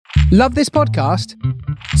Love this podcast?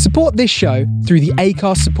 Support this show through the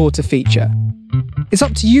Acast supporter feature. It's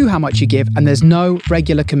up to you how much you give, and there's no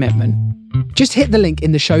regular commitment. Just hit the link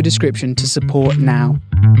in the show description to support now.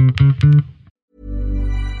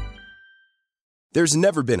 There's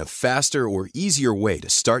never been a faster or easier way to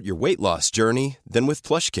start your weight loss journey than with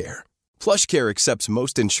PlushCare. PlushCare accepts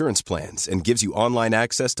most insurance plans and gives you online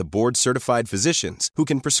access to board-certified physicians who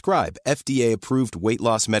can prescribe FDA-approved weight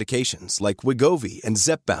loss medications like Wegovy and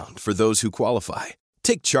Zepbound for those who qualify.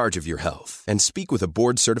 Take charge of your health and speak with a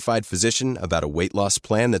board-certified physician about a weight loss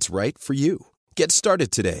plan that's right for you. Get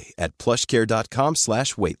started today at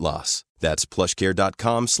plushcare.com/weight-loss. That's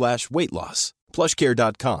plushcare.com/weight-loss.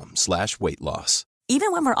 plushcare.com/weight-loss.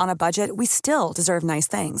 Even when we're on a budget, we still deserve nice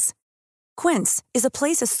things. Quince is a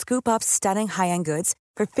place to scoop up stunning high-end goods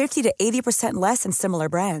for 50 to 80% less than similar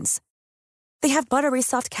brands. They have buttery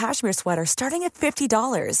soft cashmere sweaters starting at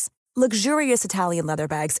 $50, luxurious Italian leather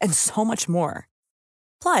bags, and so much more.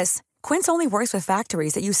 Plus, Quince only works with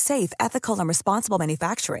factories that use safe, ethical, and responsible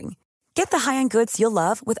manufacturing. Get the high-end goods you'll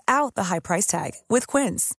love without the high price tag with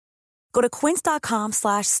Quince. Go to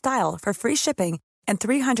quince.com/style for free shipping and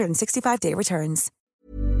 365-day returns.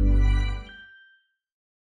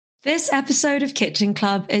 This episode of Kitchen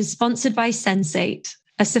Club is sponsored by Sensate,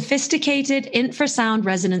 a sophisticated infrasound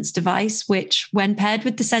resonance device which, when paired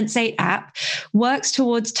with the Sensate app, works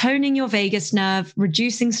towards toning your vagus nerve,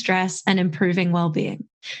 reducing stress, and improving well-being.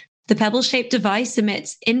 The pebble-shaped device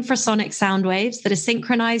emits infrasonic sound waves that are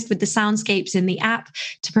synchronized with the soundscapes in the app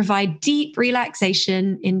to provide deep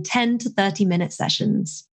relaxation in 10 to 30-minute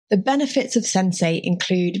sessions. The benefits of Sensate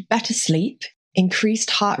include better sleep, increased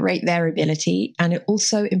heart rate variability, and it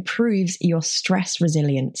also improves your stress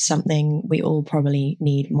resilience, something we all probably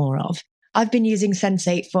need more of. I've been using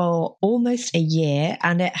Sensate for almost a year,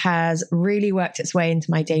 and it has really worked its way into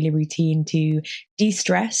my daily routine to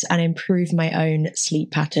de-stress and improve my own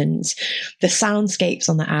sleep patterns. The soundscapes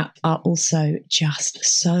on the app are also just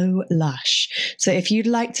so lush. So if you'd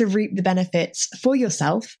like to reap the benefits for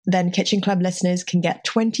yourself, then Kitchen Club listeners can get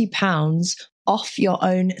 £20 off your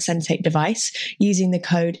own Sensate device using the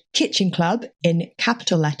code Kitchen Club in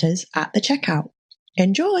capital letters at the checkout.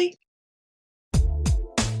 Enjoy!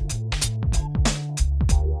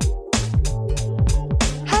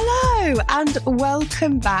 Hello and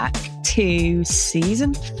welcome back to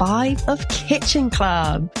season 5 of Kitchen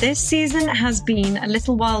Club. This season has been a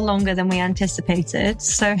little while longer than we anticipated,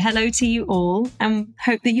 so hello to you all and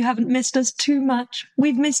hope that you haven't missed us too much.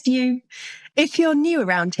 We've missed you. If you're new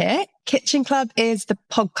around here, Kitchen Club is the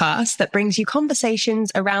podcast that brings you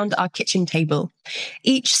conversations around our kitchen table.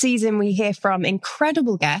 Each season we hear from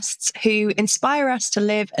incredible guests who inspire us to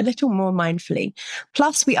live a little more mindfully.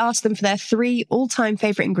 Plus, we ask them for their 3 all-time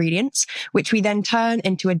favourite ingredients, which we then turn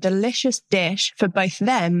into a delicious dish for both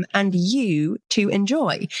them and you to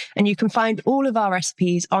enjoy. And you can find all of our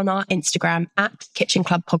recipes on our Instagram at Kitchen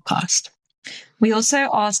Club Podcast. We also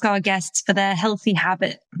ask our guests for their healthy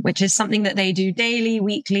habit, which is something that they do daily,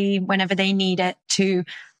 weekly, whenever they need it to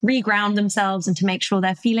reground themselves and to make sure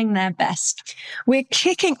they're feeling their best. We're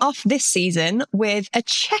kicking off this season with a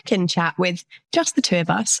check-in chat with just the 2 of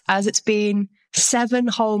us, as it's been 7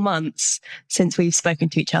 whole months since we've spoken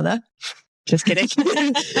to each other. Just kidding.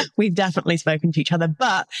 We've definitely spoken to each other,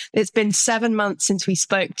 but it's been 7 months since we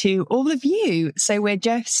spoke to all of you. So we're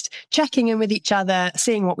just checking in with each other,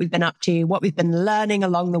 seeing what we've been up to, what we've been learning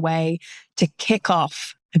along the way to kick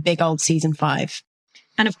off a big old season 5.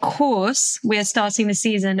 And of course, we're starting the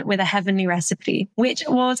season with a heavenly recipe, which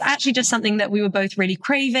was actually just something that we were both really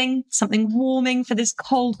craving, something warming for this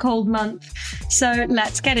cold, cold month. So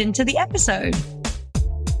let's get into the episode.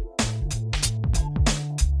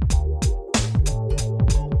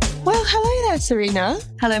 Well, hello there, Serena.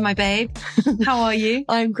 Hello, my babe. How are you?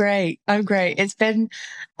 I'm great. It's been,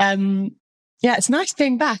 it's nice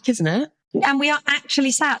being back, isn't it? And we are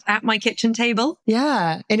actually sat at my kitchen table.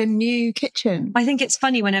 Yeah, in a new kitchen. I think it's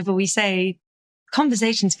funny whenever we say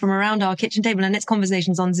conversations from around our kitchen table, and it's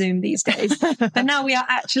conversations on Zoom these days. But now we are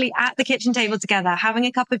actually at the kitchen table together, having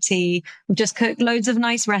a cup of tea. We've just cooked loads of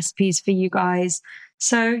nice recipes for you guys.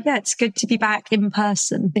 So yeah, it's good to be back in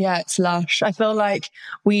person. Yeah, it's lush. I feel like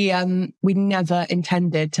we never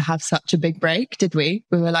intended to have such a big break, did we?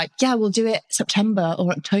 We were like, yeah, we'll do it September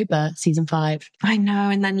or October, season 5. I know.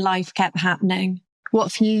 And then life kept happening.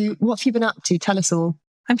 What have you been up to? Tell us all.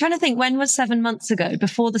 I'm trying to think, when was 7 months ago,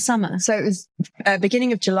 before the summer? So it was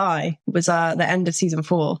beginning of July was the end of season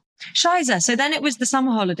 4. Shiza. So then it was the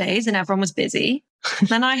summer holidays and everyone was busy.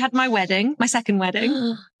 Then I had my wedding, my second wedding.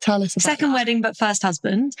 Tell us about second that. wedding, but first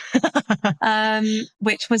husband,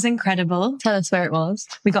 which was incredible. Tell us where it was.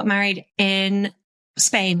 We got married in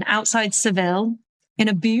Spain, outside Seville, in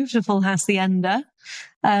a beautiful hacienda.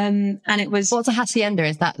 And it was... What's a hacienda?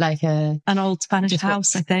 Is that like an old Spanish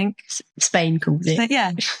house, I think. Spain calls it. So,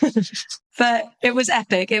 yeah. But it was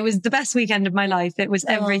epic. It was the best weekend of my life. It was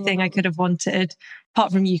everything I could have wanted,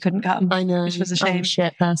 apart from you couldn't come. I know. Which was a shame.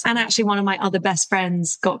 Shit person. And actually one of my other best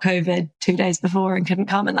friends got COVID 2 days before and couldn't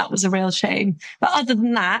come, and that was a real shame. But other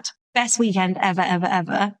than that, best weekend ever, ever,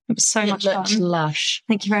 ever. It was so much fun. Lush.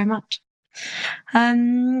 Thank you very much. How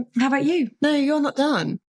about you? No, you're not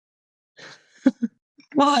done.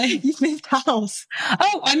 Why? You've moved house.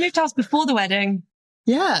 Oh, I moved house before the wedding.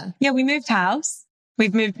 Yeah. Yeah, we moved house.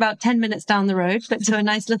 We've moved about 10 minutes down the road, but to a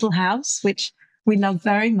nice little house, which we love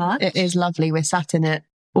very much. It is lovely. We're sat in it,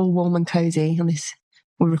 all warm and cozy on this.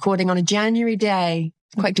 We're recording on a January day.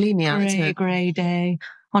 It's quite gloomy out, isn't it? Grey day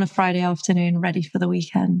on a Friday afternoon, ready for the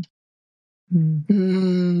weekend.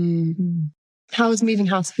 How was moving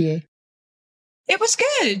house for you? It was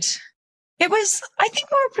good. It was, I think,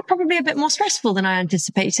 probably a bit more stressful than I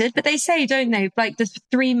anticipated. But they say, don't they, like the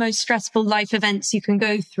 3 most stressful life events you can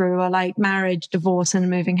go through are like marriage, divorce, and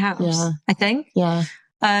moving house, I think. Yeah.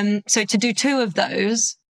 So to do 2 of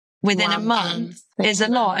those within a month is a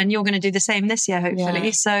lot. And you're going to do the same this year, hopefully.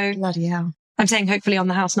 Yeah. So bloody hell. I'm saying hopefully on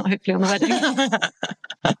the house, not hopefully on the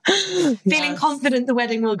wedding. Feeling confident the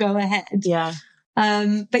wedding will go ahead. Yeah.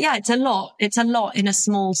 But yeah, it's a lot. It's a lot in a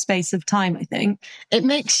small space of time, I think. It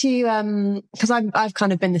makes you, because I've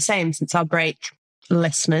kind of been the same since our break,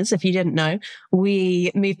 listeners. If you didn't know,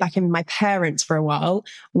 we moved back in with my parents for a while,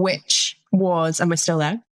 which was, and we're still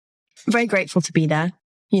there. Very grateful to be there,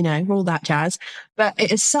 you know, all that jazz. But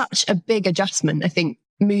it is such a big adjustment, I think,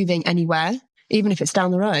 moving anywhere, even if it's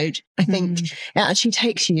down the road. I think it actually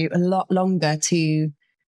takes you a lot longer to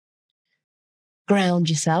ground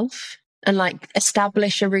yourself and like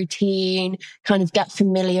establish a routine, kind of get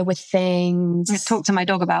familiar with things. I talked to my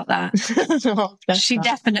dog about that. She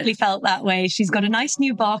definitely felt that way. She's got a nice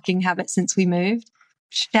new barking habit since we moved.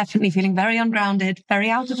 She's definitely feeling very ungrounded,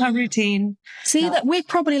 very out of her routine. See, that we're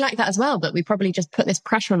probably like that as well, but we probably just put this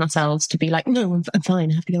pressure on ourselves to be like, no, I'm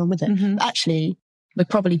fine. I have to go on with it. But actually, we're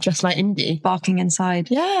probably just like Indy. Barking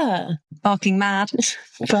inside. Yeah. Barking mad.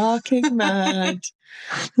 Barking mad.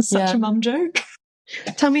 Such a mum joke.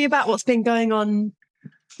 Tell me about what's been going on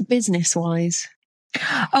business-wise.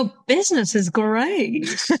 Oh, business is great.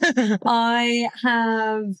 I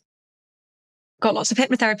have got lots of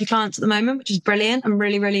hypnotherapy clients at the moment, which is brilliant. I'm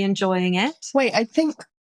really, really enjoying it. Wait, I think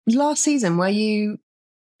last season were you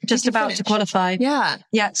just about to qualify? Yeah.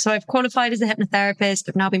 Yeah. So I've qualified as a hypnotherapist.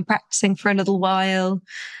 I've now been practicing for a little while.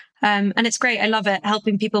 And it's great. I love it.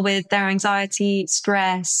 Helping people with their anxiety,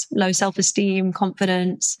 stress, low self-esteem,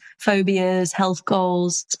 confidence, phobias, health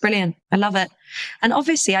goals. It's brilliant. I love it. And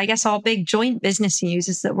obviously, I guess our big joint business news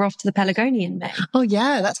is that we're off to the Pelagonia in May. Oh,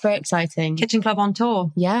 yeah. That's very exciting. Kitchen Club on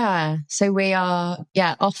tour. Yeah. So we are,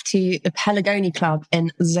 off to the Pelagonia Club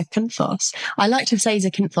in Zakynthos. I like to say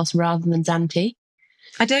Zakynthos rather than Zante.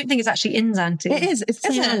 I don't think it's actually in Zante. It is. It's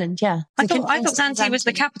an island, yeah. I thought Zante was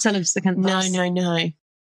the capital of Zakynthos. No.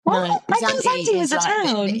 What? No, I thought Zante was a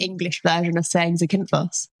town. The English version of saying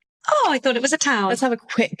Zakynthos. Oh, I thought it was a town. Let's have a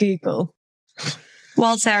quick Google.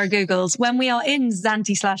 While Sarah Googles, when we are in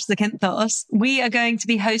Zante/Zakynthos, we are going to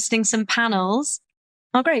be hosting some panels.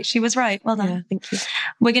 Oh, great. She was right. Well done. Yeah, thank you.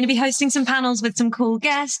 We're going to be hosting some panels with some cool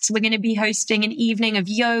guests. We're going to be hosting an evening of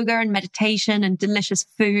yoga and meditation and delicious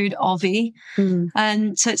food, Ovi.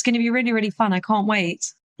 And so it's going to be really, really fun. I can't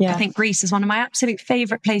wait. Yeah. I think Greece is one of my absolute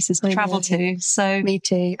favourite places to travel to. So me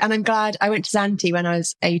too. And I'm glad I went to Zante when I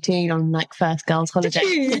was 18 on like first girls' holiday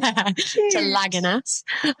to Laganas.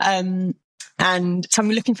 And so I'm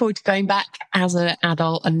looking forward to going back as an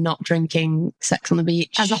adult and not drinking sex on the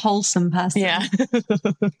beach. As a wholesome person. Yeah.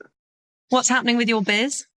 What's happening with your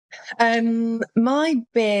biz? My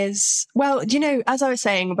biz, well, do you know, as I was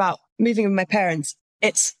saying about moving with my parents,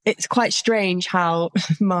 it's quite strange how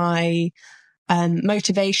my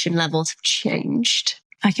motivation levels have changed.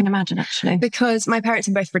 I can imagine, actually. Because my parents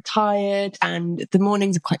are both retired and the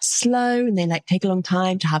mornings are quite slow and they like take a long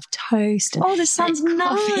time to have toast. And this sounds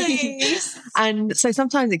nice. And so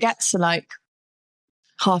sometimes it gets to like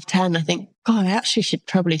 10:30. I think, God, I actually should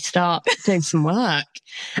probably start doing some work.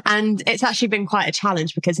 And it's actually been quite a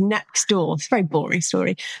challenge because next door, it's a very boring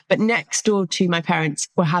story, but next door to my parents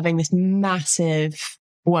were having this massive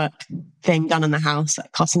work thing done in the house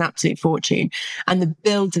that cost an absolute fortune, and the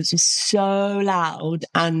builders were so loud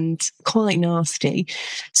and quite nasty,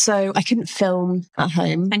 so I couldn't film at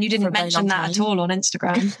home. And you didn't mention that at all on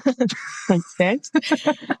Instagram. Thanks, Sid.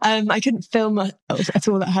 I couldn't film at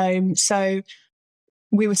all at home, so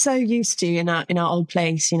we were so used to in our old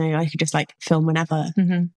place, I could just like film whenever.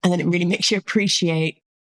 Mm-hmm. And then it really makes you appreciate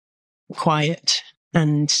quiet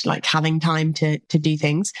and like having time to do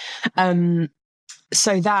things.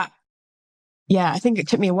 So that, I think it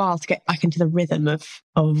took me a while to get back into the rhythm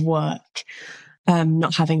of work,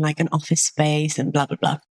 not having like an office space and blah, blah,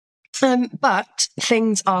 blah. But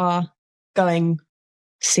things are going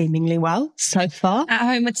seemingly well so far. At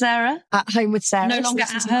home with Sarah? At home with Sarah. No longer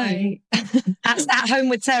at home. At home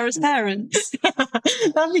with Sarah's parents.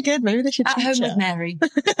 That'd be good. Maybe they should At home with Mary.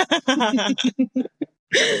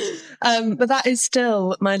 But that is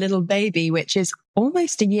still my little baby, which is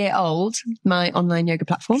almost a year old, my online yoga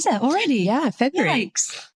platform. Is it already? Yeah, February.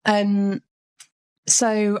 Yikes.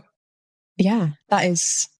 So yeah, that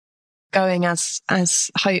is going as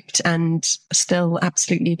hoped and still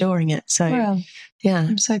absolutely adoring it. So Well, yeah.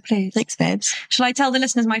 I'm so pleased. Thanks, babes. Shall I tell the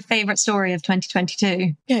listeners my favourite story of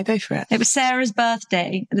 2022? Yeah, go for it. It was Sarah's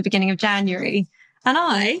birthday at the beginning of January, and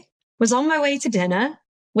I was on my way to dinner,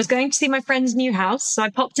 was going to see my friend's new house, so I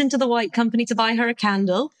popped into the White Company to buy her a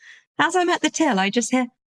candle. As I'm at the till, I just hear,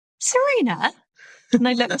 Serena? And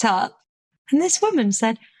I looked up, and this woman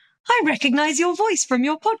said, I recognise your voice from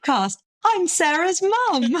your podcast. I'm Sarah's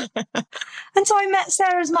mum. And so I met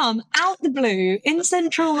Sarah's mum out the blue in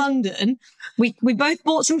central London. We both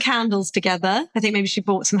bought some candles together. I think maybe she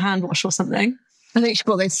bought some hand wash or something. I think she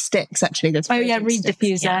bought those sticks, actually. Those Reed sticks.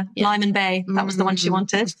 diffuser, Yeah. Lyman Bay. That was the one she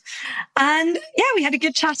wanted. And we had a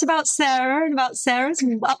good chat about Sarah and about Sarah's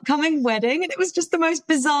upcoming wedding. And it was just the most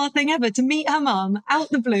bizarre thing ever to meet her mum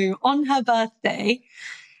out the blue on her birthday.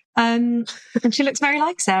 And she looks very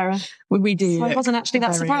like Sarah. We do. So I wasn't actually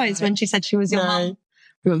that surprised when she said she was your mum.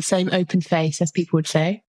 We've got the same open face, as people would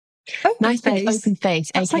say. Nice big open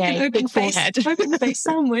face, That's aka like an open big face, forehead. open face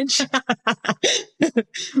sandwich.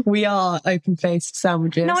 We are open-faced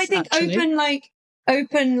sandwiches. No, I think actually.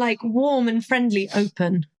 open, like warm and friendly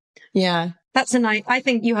open. Yeah. That's a nice, I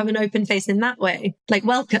think you have an open face in that way. Like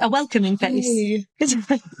a welcoming face. Hey.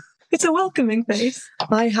 It's a welcoming face.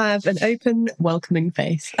 I have an open, welcoming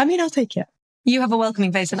face. I mean, I'll take it. You have a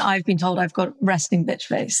welcoming face and I've been told I've got resting bitch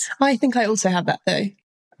face. I think I also have that though.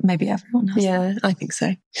 Maybe everyone has. Yeah, I think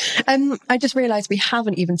so. I just realised we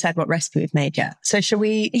haven't even said what recipe we've made yet. So shall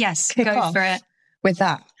we Yes, kick go off for it. with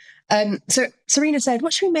that? So Serena said,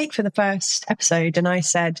 what should we make for the first episode? And I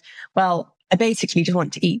said, well, I basically just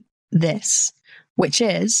want to eat this, which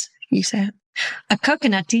is, you say it. A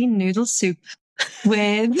coconutty noodle soup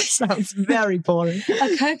with... Sounds very boring.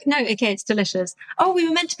 it's delicious. Oh, we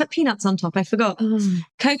were meant to put peanuts on top. I forgot.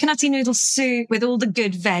 Coconutty noodle soup with all the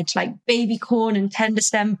good veg, like baby corn and tender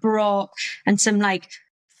stem broth and some like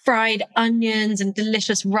fried onions and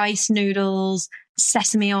delicious rice noodles,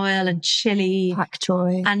 sesame oil and chili. Pak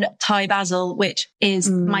choy. And Thai basil, which is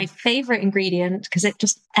my favorite ingredient because it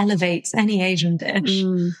just elevates any Asian dish.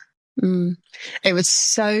 It was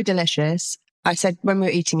so delicious. I said, when we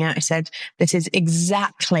were eating it, I said, this is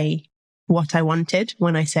exactly what I wanted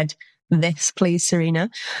when I said this, please,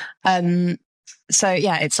 Serena. So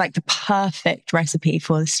yeah, it's like the perfect recipe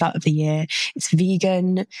for the start of the year. It's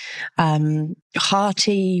vegan,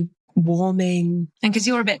 hearty, warming. And because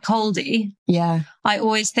you're a bit coldy, yeah, I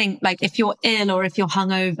always think like if you're ill or if you're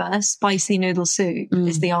hungover, spicy noodle soup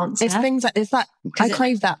is the answer. It's things like that. I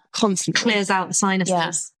crave that constantly. Clears out the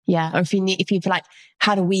sinuses. Yeah. Or if you've like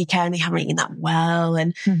had a weekend, you haven't eaten that well,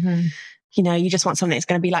 and you just want something that's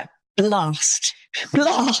going to be like blast,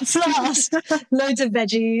 loads of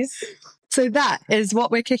veggies. So that is what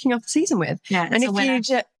we're kicking off the season with. Yeah, and if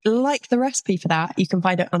you'd like the recipe for that, you can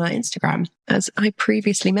find it on our Instagram, as I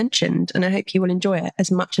previously mentioned, and I hope you will enjoy it as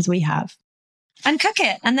much as we have. And cook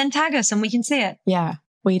it and then tag us and we can see it. Yeah,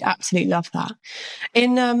 we'd absolutely love that.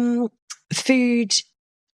 In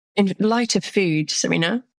light of food,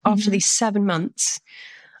 Serena, after these 7 months,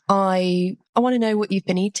 I want to know what you've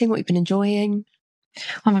been eating, what you've been enjoying.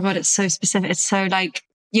 Oh my God, it's so specific. It's so like,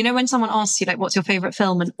 when someone asks you, like, what's your favorite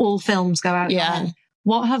film and all films go out. Yeah. There,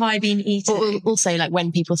 what have I been eating? Or also like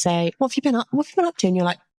when people say, what have you been up to? And you're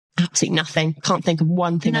like, absolutely nothing. Can't think of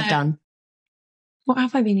one thing I've done. What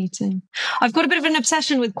have I been eating? I've got a bit of an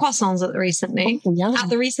obsession with croissants at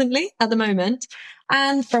the moment.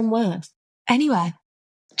 And from where? Anywhere.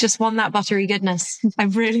 Just want that buttery goodness. I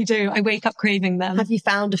really do. I wake up craving them. Have you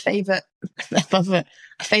found a favorite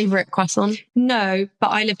croissant? No, but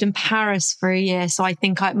I lived in Paris for a year, so I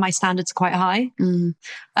think my standards are quite high.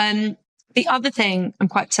 The other thing I'm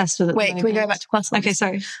quite obsessed with. Wait, can we go back to croissants? Okay,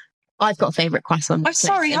 sorry. I've got a favourite croissant. I'm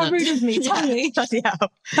sorry, how rude of me. Tell me.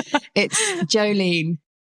 It's Jolene.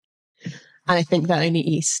 And I think they're only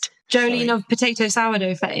East. Jolene of potato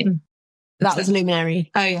sourdough fame. That was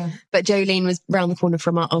Luminary. Oh, yeah. But Jolene was round the corner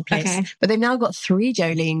from our old place. Okay. But they've now got 3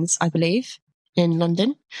 Jolenes, I believe, in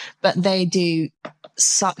London. But they do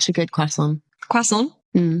such a good croissant. Croissant?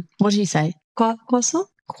 What do you say? Croissant?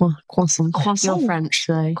 Croissant. Croissant. You're French,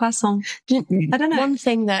 though. Croissant. I don't know. One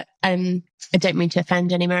thing that, I don't mean to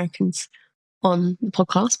offend any Americans on the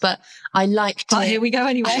podcast, but I like to... But here we go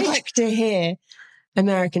anyway. I like to hear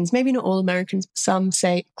Americans, maybe not all Americans, but some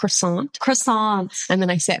say croissant. Croissant. And then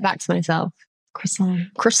I say it back to myself.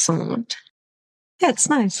 Croissant. Croissant. Yeah, it's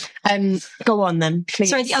nice. Go on then,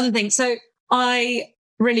 please. Sorry, the other thing. So I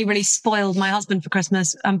really, really spoiled my husband for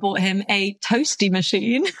Christmas and bought him a toasty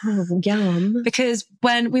machine. Oh, yum. Because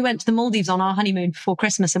when we went to the Maldives on our honeymoon before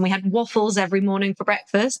Christmas and we had waffles every morning for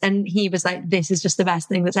breakfast, and he was like, this is just the best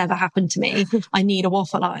thing that's ever happened to me. I need a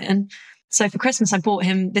waffle iron. So for Christmas, I bought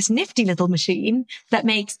him this nifty little machine that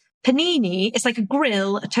makes panini. It's like a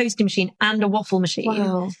grill, a toasty machine, and a waffle machine.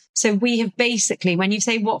 Wow. So we have basically, when you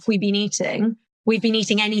say what have we been eating, we've been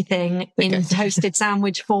eating anything in toasted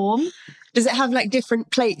sandwich form. Does it have like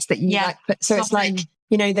different plates that you like put? So it's like,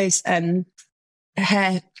 you know, those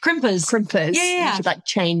hair crimpers. Yeah. You should like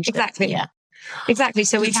change. Exactly. Yeah. Exactly.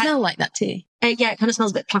 So we smell like that too. Yeah, it kind of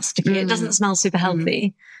smells a bit plasticky. It doesn't smell super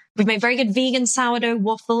healthy. We've made very good vegan sourdough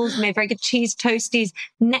waffles. We made very good cheese toasties.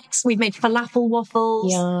 Next, we've made falafel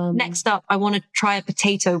waffles. Yum. Next up, I want to try a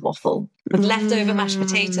potato waffle with leftover mashed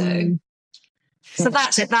potato. So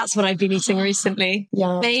that's it. That's what I've been eating recently.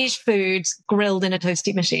 Yeah. Beige food grilled in a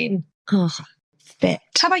toasty machine. Oh, fit.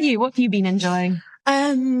 How about you? What have you been enjoying?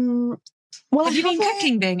 Well, have you been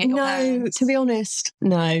cooking being at your parents'? To be honest,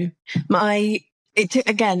 no. It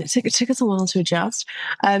took us a while to adjust.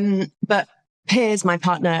 But Piers, my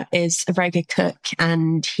partner, is a very good cook,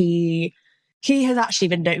 and he has actually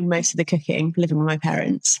been doing most of the cooking, living with my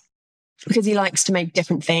parents, because he likes to make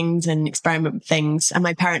different things and experiment with things. And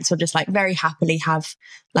my parents will just like very happily have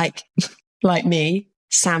like me,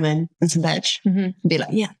 salmon and some veg, and be like,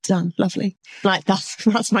 yeah, done, lovely. Like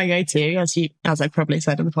that's my go-to, as I probably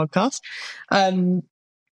said on the podcast.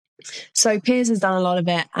 So Piers has done a lot of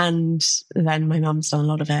it, and then my mum's done a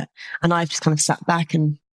lot of it, and I've just kind of sat back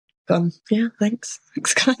and gone, yeah, thanks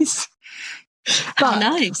guys. But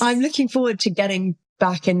nice. I'm looking forward to getting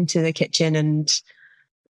back into the kitchen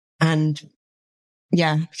and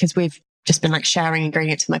yeah, because we've just been like sharing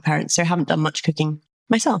ingredients with my parents, so I haven't done much cooking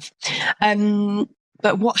myself.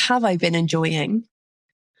 But what have I been enjoying?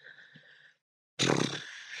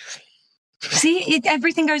 See,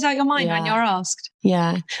 everything goes out your mind when you're asked.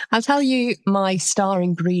 Yeah. I'll tell you my star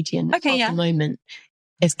ingredient at the moment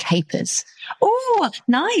is capers. Oh,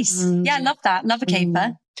 nice. Yeah, I love that. Love a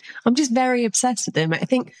caper. I'm just very obsessed with them. I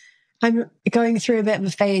think I'm going through a bit of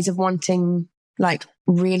a phase of wanting like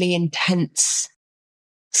really intense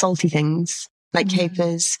salty things like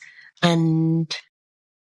capers and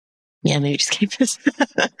maybe just capers.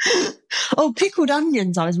 Oh, pickled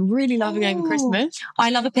onions. I was really loving over Christmas.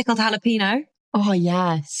 I love a pickled jalapeno. Oh,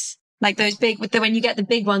 yes. Like those big, when you get the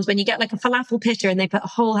big ones, when you get like a falafel pitta and they put a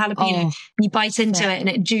whole jalapeno and you bite into it and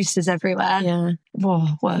it juices everywhere. Yeah. Whoa,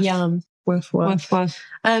 woof. Yum. Woof, woof. Woof, woof.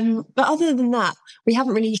 But other than that, we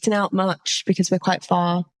haven't really eaten out much because we're quite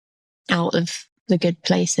far out of the good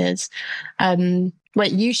places.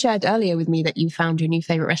 Wait, you shared earlier with me that you found your new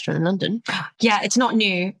favourite restaurant in London. Yeah, it's not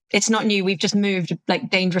new. It's not new. We've just moved like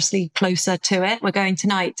dangerously closer to it. We're going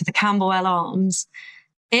tonight to the Camberwell Arms.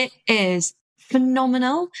 It is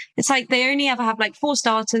phenomenal. It's like they only ever have like 4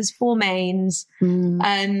 starters, 4 mains.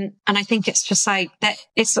 And I think it's just like that.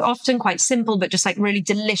 It's often quite simple, but just like really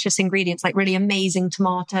delicious ingredients, like really amazing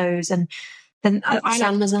tomatoes. And then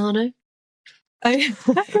San Marzano. Oh,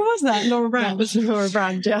 who was that? Laura Brand. That was Laura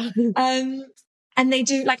Brand, yeah. And they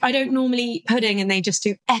do like, I don't normally eat pudding, and they just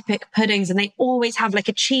do epic puddings, and they always have like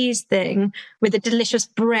a cheese thing with a delicious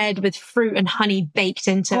bread with fruit and honey baked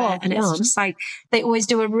into it. And it's just like, they always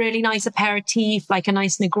do a really nice aperitif, like a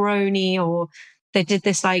nice Negroni, or they did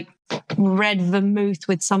this like red vermouth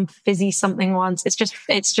with some fizzy something once. It's just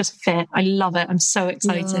fit. I love it. I'm so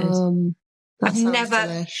excited. I've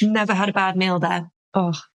never had a bad meal there.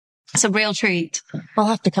 Oh, it's a real treat. I'll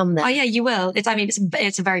have to come there. Oh yeah, you will.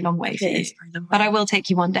 It's a very long way for you, but I will take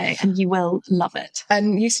you one day and you will love it.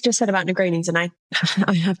 You just said about Negronis, and I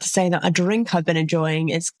have to say that a drink I've been enjoying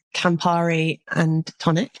is Campari and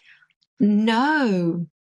tonic. No.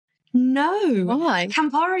 Why?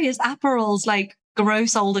 Campari is Aperol's like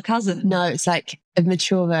gross older cousin. No, it's like a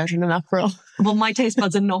mature version of Aperol. Well, my taste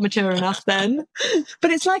buds are not mature enough then.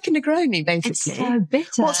 But it's like a Negroni, basically. It's so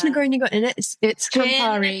bitter. What's Negroni got in it? It's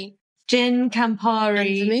Campari. Gin,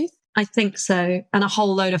 Campari. And vermouth? I think so. And a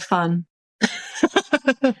whole load of fun.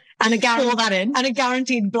 and a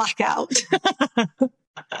guaranteed blackout.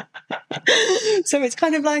 So it's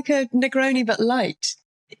kind of like a Negroni but light.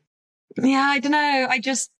 Yeah, I don't know.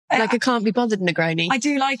 Like a can't be bothered Negroni. I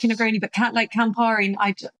do like a Negroni, but like Campari,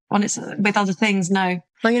 when it's with other things, no. I'm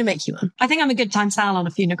going to make you one. I think I'm a good time Sal on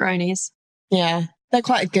a few Negronis. Yeah, they're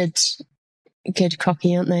quite a good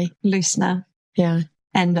cocky, aren't they? Loosener. Yeah.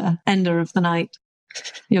 Ender of the night.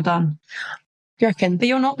 You're done. You reckon? But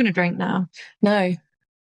you're not going to drink now. No.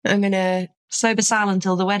 I'm going to... Sober Sal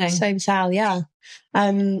until the wedding. Sober Sal, yeah.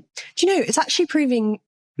 Do you know, it's actually proving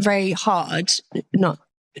very hard not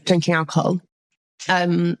drinking alcohol.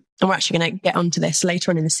 And we're actually going to get onto this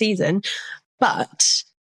later on in the season. But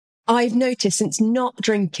I've noticed since not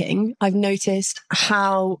drinking, I've noticed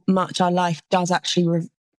how much our life does actually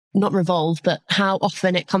not revolve, but how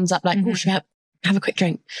often it comes up like, oh, should we have a quick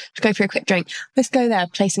drink? Should we go for a quick drink? Let's go there,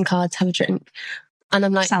 play some cards, have a drink. And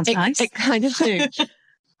I'm like, sounds nice. It kind of do.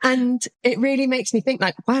 And it really makes me think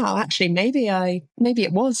like, wow, actually, maybe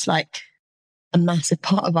it was like a massive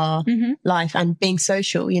part of our life and being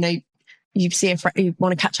social, you know. You see a friend, you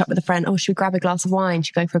want to catch up with a friend. Oh, should we grab a glass of wine?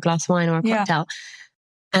 Should we go for a glass of wine or a cocktail?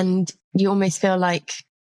 And you almost feel like,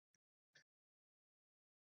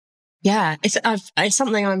 yeah, it's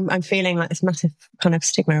something I'm feeling like this massive kind of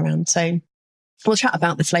stigma around. So we'll chat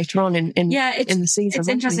about this later on in the season. It's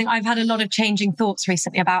interesting. I've had a lot of changing thoughts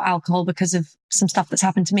recently about alcohol because of some stuff that's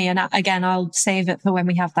happened to me. And again, I'll save it for when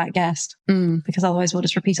we have that guest because otherwise we'll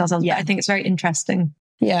just repeat ourselves. Yeah. But I think it's very interesting.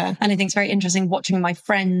 Yeah. And I think it's very interesting watching my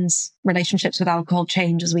friends' relationships with alcohol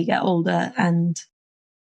change as we get older. And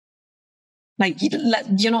like,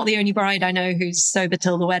 you're not the only bride I know who's sober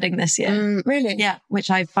till the wedding this year. Really? Yeah.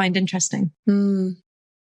 Which I find interesting.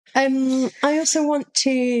 I also want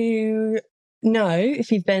to know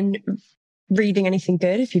if you've been reading anything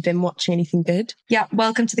good, if you've been watching anything good. Yeah.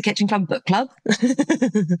 Welcome to the Kitchen Club Book Club.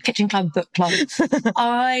 Kitchen Club Book Club.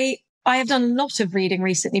 I have done a lot of reading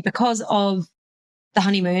recently because of the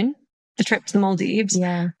honeymoon, the trip to the Maldives.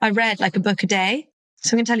 Yeah. I read like a book a day.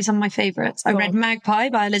 So I'm going to tell you some of my favourites. I read Magpie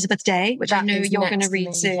by Elizabeth Day, which I know you're going to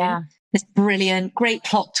read soon. Yeah. It's brilliant. Great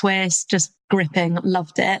plot twist. Just gripping.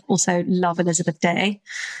 Loved it. Also love Elizabeth Day.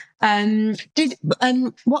 I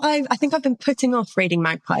think I've been putting off reading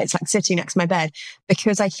Magpie. It's like sitting next to my bed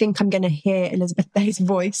because I think I'm going to hear Elizabeth Day's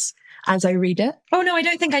voice as I read it. Oh no, I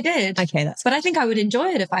don't think I did. Okay, but I think I would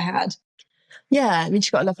enjoy it if I had. Yeah. I mean,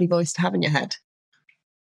 she's got a lovely voice to have in your head.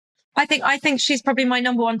 I think she's probably my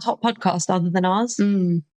number one top podcast other than ours.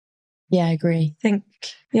 Yeah, I agree.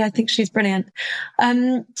 I think she's brilliant.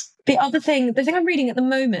 The thing I'm reading at the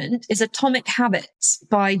moment is Atomic Habits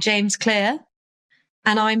by James Clear.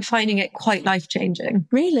 And I'm finding it quite life-changing.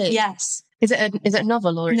 Really? Yes. Is it a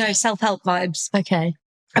novel or? No, self-help vibes. Okay.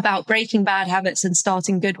 About breaking bad habits and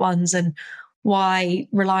starting good ones and why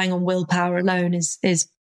relying on willpower alone is,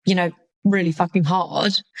 you know, really fucking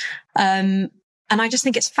hard. And I just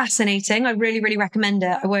think it's fascinating. I really, really recommend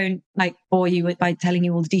it. I won't like bore you by telling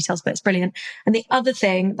you all the details, but it's brilliant. And the other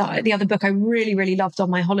book I really, really loved on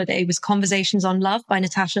my holiday was Conversations on Love by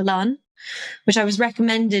Natasha Lunn, which I was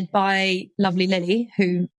recommended by lovely Lily,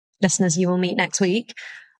 who listeners you will meet next week.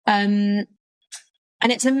 And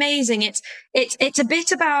it's amazing. It's a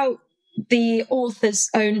bit about the author's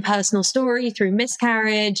own personal story through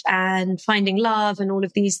miscarriage and finding love and all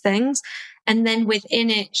of these things. And then within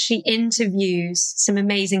it, she interviews some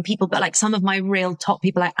amazing people, but like some of my real top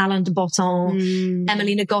people like Alain de Botton,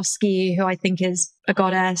 Emily Nagoski, who I think is a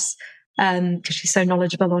goddess, because she's so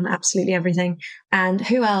knowledgeable on absolutely everything. And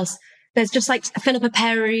who else? There's just like Philippa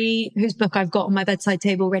Perry, whose book I've got on my bedside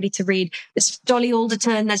table ready to read. There's Dolly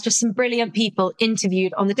Alderton. There's just some brilliant people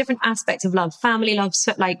interviewed on the different aspects of love, family love,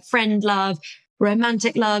 like friend love,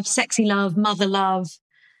 romantic love, sexy love, mother love.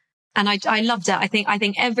 And I loved it. I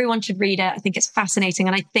think everyone should read it. I think it's fascinating.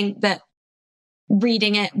 And I think that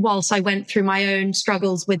reading it whilst I went through my own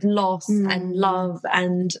struggles with loss and love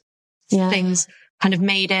and things kind of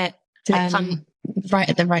made it fun right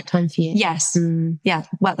at the right time for you. Yes. Yeah.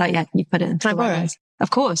 Well, you put it in. Can I borrow it? Of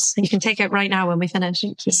course. You can take it right now when we finish.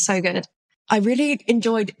 It's so good. I really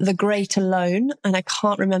enjoyed The Great Alone, and I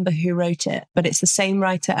can't remember who wrote it, but it's the same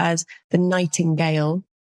writer as The Nightingale.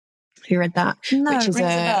 You read that? No, which is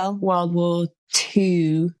a World War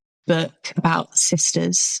II book about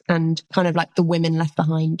sisters and kind of like the women left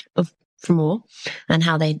behind from war and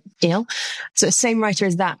how they deal. So the same writer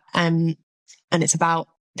as that. And it's about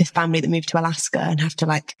this family that moved to Alaska and have to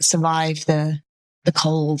like survive the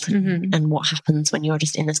cold and what happens when you're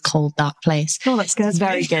just in this cold, dark place. Oh, that's good. It's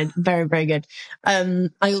very good. Very, very good. I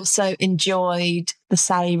also enjoyed the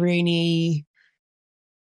Sally Rooney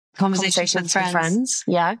Conversations with Friends.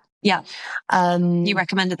 Yeah. Yeah. You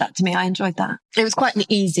recommended that to me. I enjoyed that. It was quite an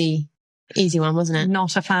easy one, wasn't it?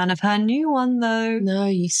 Not a fan of her new one, though. No,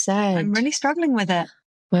 you said. I'm really struggling with it.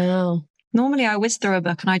 Wow. Normally I whiz through a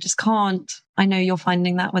book and I just can't. I know you're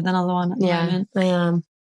finding that with another one at the moment. I am.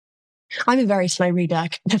 I'm a very slow reader. I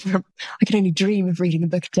can only dream of reading a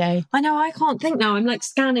book a day. I know, I can't think now. I'm like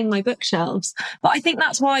scanning my bookshelves. But I think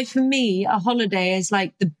that's why for me, a holiday is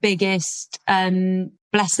like the biggest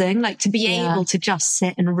blessing. Like to be able to just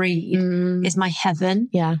sit and read is my heaven.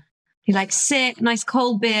 Yeah. You like sit, nice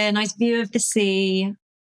cold beer, nice view of the sea.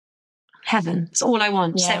 Heaven. It's all I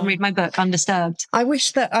want. Sit and read my book undisturbed. I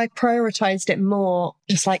wish that I prioritized it more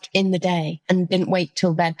just like in the day and didn't wait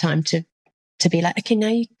till bedtime to be like, okay,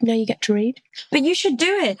 now you get to read. But you should do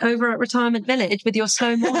it over at Retirement Village with your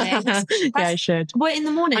slow mornings. I should. Well, in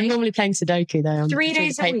the morning. I'm normally playing Sudoku though. 3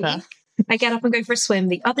 days a week. I get up and go for a swim.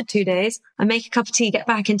 The other 2 days, I make a cup of tea, get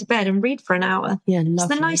back into bed and read for an hour. Yeah, lovely. It's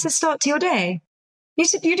the nicest start to your day. You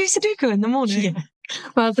do Sudoku in the morning. Yeah.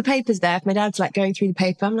 Well, if the paper's there, if my dad's like going through the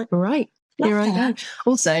paper, I'm like, all right, here I go.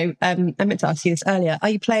 Also, I meant to ask you this earlier. Are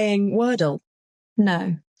you playing Wordle?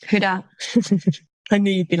 No. Who dat? I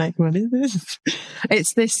knew you'd be like, what is this?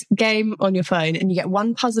 It's this game on your phone and you get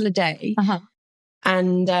one puzzle a day.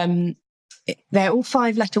 And they're all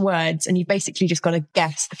 5-letter words and you basically just got to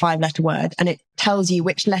guess the 5-letter word and it tells you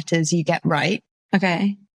which letters you get right.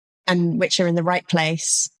 Okay. And which are in the right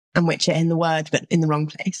place and which are in the word but in the wrong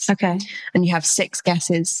place. Okay. And you have 6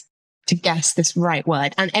 guesses to guess this right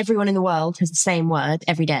word. And everyone in the world has the same word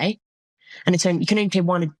every day. And you can only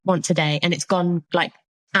play once a day and it's gone like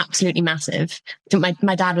absolutely massive.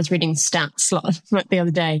 My dad was reading stats like the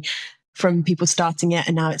other day from people starting it,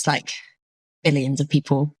 and now it's like billions of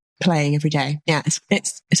people playing every day. Yeah,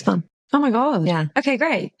 it's fun. Oh my God. Yeah. Okay,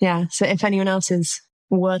 great. Yeah. So if anyone else is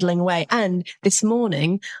wordling away, and this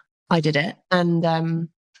morning I did it and I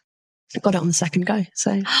got it on the second go.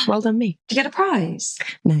 So well done me. Did you get a prize?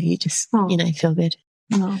 No, you just feel good.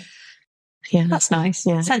 Oh. Yeah, that's nice.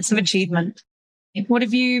 Yeah. Sense of achievement. What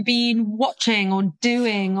have you been watching or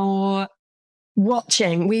doing or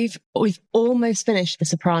watching? We've almost finished The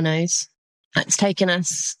Sopranos. It's taken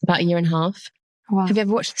us about a year and a half. Wow. Have you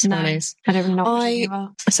ever watched The Sopranos? No, I don't even know what you're talking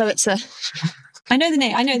about. So it's I know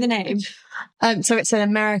the name. So it's an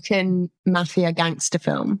American mafia gangster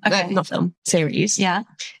film. Okay. Not film, series. Yeah.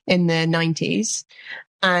 In the 90s.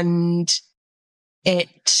 And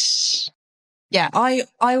I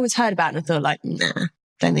always heard about it and I thought like, nah,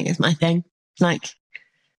 don't think it's my thing. Like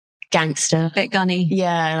gangster. Bit gunny.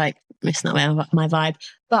 Yeah, like it's not my vibe.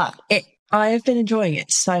 But I have been enjoying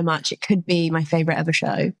it so much. It could be my favourite ever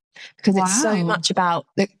show because it's so much about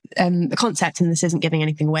the concept, and this isn't giving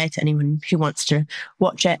anything away to anyone who wants to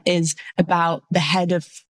watch it, is about the head of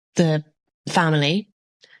the family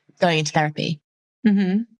going into therapy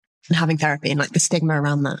and having therapy and like the stigma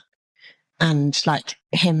around that, and like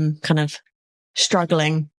him kind of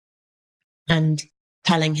struggling and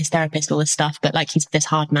telling his therapist all this stuff, but like he's this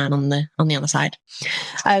hard man on the other side.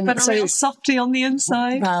 But a real softy on the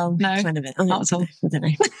inside. Well, no, kind of it. Not at all. I don't know.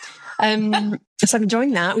 So I'm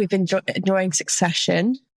enjoying that. We've been enjoying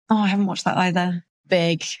Succession. Oh, I haven't watched that either.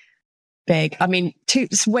 Big. I mean,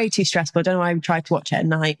 it's way too stressful. I don't know why we tried to watch it at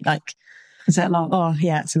night. Like, is it a lot? Oh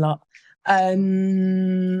yeah, it's a lot.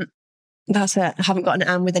 That's it. I haven't got an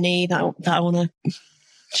Anne with an E that I want to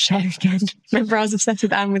show again. Remember, I was obsessed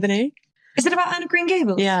with Anne with an E. Is it about Anne of Green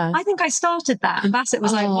Gables? Yeah. I think I started that and Bassett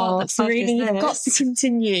was like, what the fuck is this? You've got to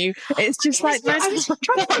continue. It's just like... I was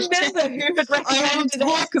trying to remember who had recommended it.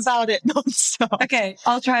 I talk about it non-stop. Okay,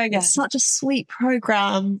 I'll try again. It's such a sweet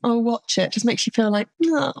programme. I'll watch it. It just makes you feel like,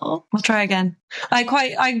 no. I'll try again. I've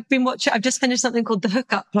just finished something called The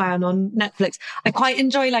Hookup Plan on Netflix. I quite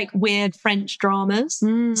enjoy like weird French dramas.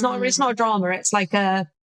 It's not a drama. It's like I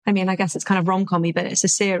guess it's kind of rom-com-y, but it's a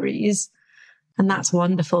series. And that's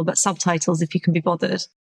wonderful. But subtitles, if you can be bothered.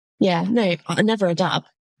 Yeah, no, never a dub.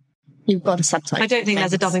 You've got a subtitle. I don't think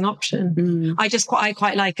there's a dubbing option. I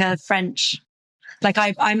quite like a French. Like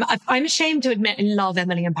I'm ashamed to admit I love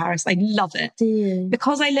Emily in Paris. I love it.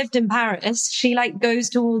 Because I lived in Paris. She like goes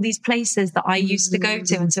to all these places that I used to go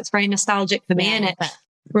to. And so it's very nostalgic for me. And it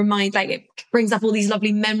it brings up all these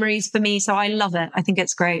lovely memories for me. So I love it. I think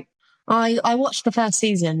it's great. I watched the first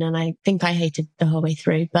season and I think I hated the whole way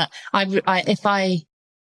through, but I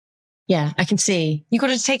can see. You got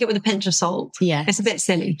to take it with a pinch of salt. Yeah. It's a bit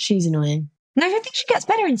silly. She's annoying. No, I don't think she gets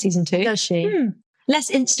better in season 2. Does she?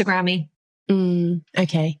 Less Instagrammy.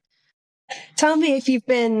 Okay. Tell me if you've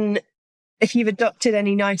adopted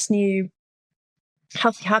any nice new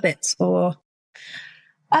healthy habits or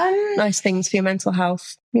nice things for your mental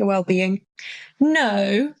health, your well-being.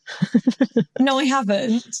 No, I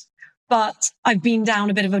haven't. but I've been down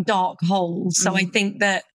a bit of a dark hole. So I think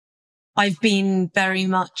that I've been very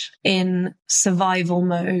much in survival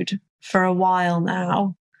mode for a while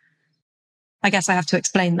now. I guess I have to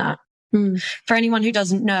explain that. For anyone who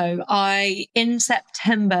doesn't know, I, in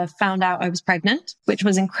September, found out I was pregnant, which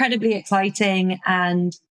was incredibly exciting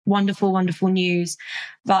and wonderful, wonderful news.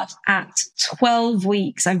 But at 12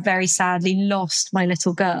 weeks, I very sadly lost my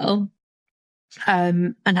little girl,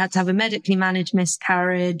 and had to have a medically managed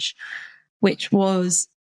miscarriage, which was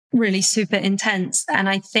really super intense. And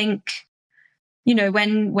I think, you know,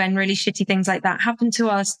 when really shitty things like that happen to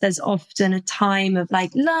us, there's often a time of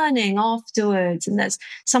like learning afterwards, and there's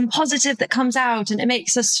some positive that comes out and it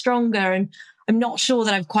makes us stronger. And I'm not sure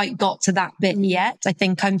that I've quite got to that bit yet. I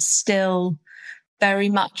think I'm still very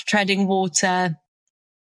much treading water,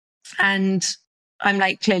 and I'm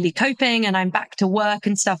like clearly coping, and I'm back to work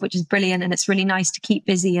and stuff, which is brilliant. And it's really nice to keep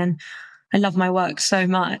busy, and I love my work so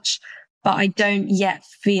much, but I don't yet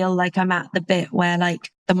feel like I'm at the bit where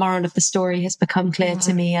like the moral of the story has become clear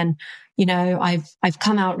to me. And, you know, I've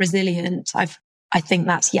come out resilient. I think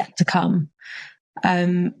that's yet to come.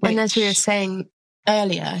 And as we were saying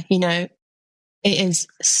earlier, you know, it is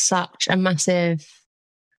such a massive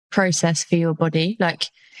process for your body. Like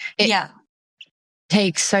it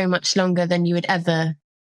takes so much longer than you would ever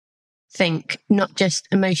think, not just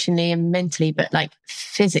emotionally and mentally, but like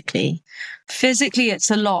physically. Physically,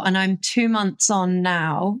 it's a lot. And I'm 2 months on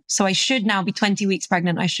now. So I should now be 20 weeks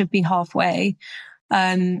pregnant. I should be halfway.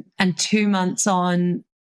 And 2 months on,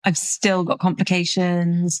 I've still got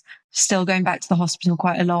complications, still going back to the hospital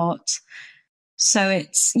quite a lot. So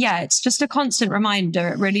it's just a constant reminder.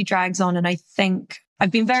 It really drags on. And I think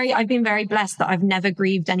I've been very blessed that I've never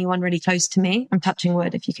grieved anyone really close to me. I'm touching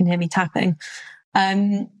wood if you can hear me tapping.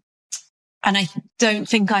 And I don't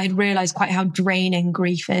think I had realized quite how draining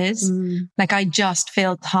grief is. Like I just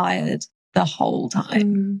feel tired the whole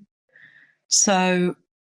time. So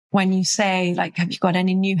when you say like, have you got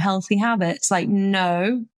any new healthy habits? Like,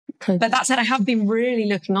 no. But that said, I have been really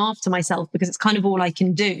looking after myself because it's kind of all I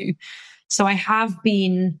can do. So I have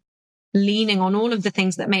been leaning on all of the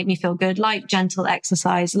things that make me feel good, like gentle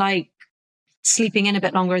exercise, like sleeping in a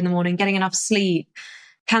bit longer in the morning, getting enough sleep,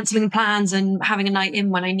 cancelling plans and having a night in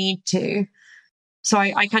when I need to. So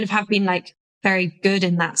I kind of have been like very good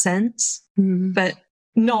in that sense, but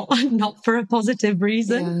not for a positive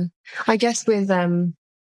reason. Yeah. I guess with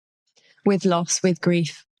loss, with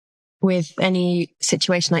grief, with any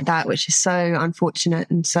situation like that, which is so unfortunate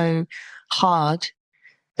and so hard,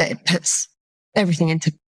 that it puts everything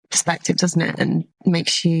into perspective, doesn't it? And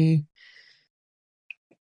makes you,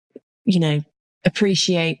 you know,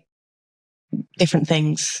 appreciate different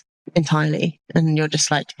things entirely. And you're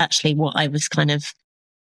just like, actually, what I was kind of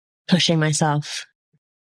pushing myself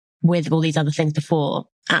with all these other things before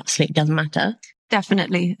absolutely doesn't matter.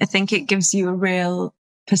 Definitely. I think it gives you a real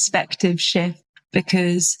perspective shift,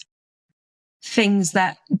 because things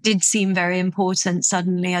that did seem very important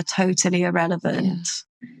suddenly are totally irrelevant.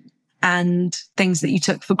 Yeah. And things that you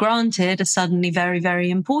took for granted are suddenly very, very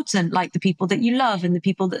important, like the people that you love and the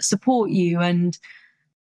people that support you and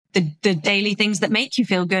the daily things that make you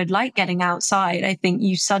feel good, like getting outside. I think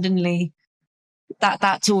you suddenly,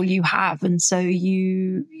 that's all you have. And so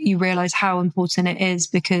you realize how important it is,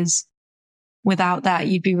 because without that,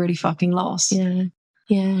 you'd be really fucking lost. Yeah.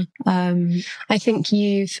 Yeah. I think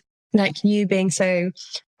you being so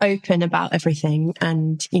open about everything,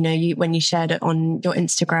 and, you know, when you shared it on your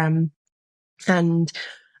Instagram, and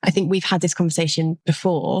I think we've had this conversation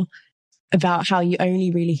before about how you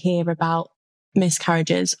only really hear about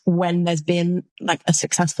miscarriages when there's been like a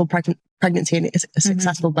successful pregnancy and a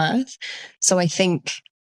successful birth. So I think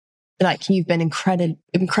like you've been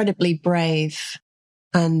incredibly brave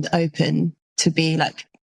and open to be like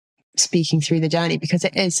speaking through the journey, because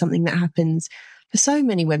it is something that happens for so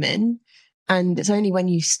many women. And it's only when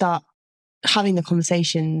you start having the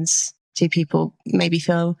conversations do people maybe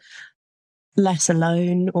feel less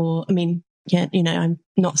alone. Or, I mean, yeah, you know, I'm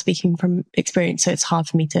not speaking from experience, so it's hard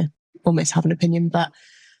for me to almost have an opinion, but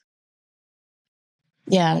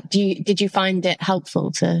yeah, did you find it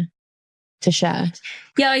helpful to share?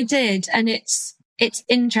 Yeah, I did. And it's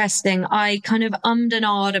interesting. I kind of ummed and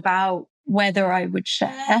ahed about whether I would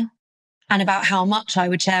share and about how much I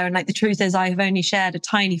would share. And like, the truth is I have only shared a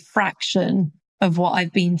tiny fraction of what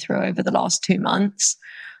I've been through over the last 2 months.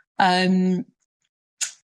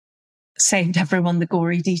 Saved everyone the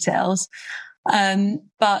gory details.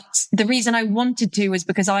 But the reason I wanted to was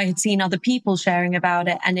because I had seen other people sharing about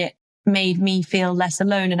it, and it made me feel less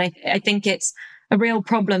alone. And I think it's a real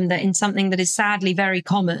problem that in something that is sadly very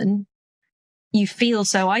common, you feel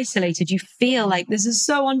so isolated. You feel like this is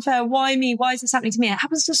so unfair. Why me? Why is this happening to me? It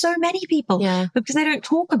happens to so many people. Yeah. But because they don't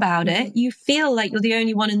talk about it, you feel like you're the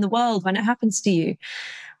only one in the world when it happens to you.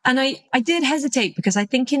 And I did hesitate because I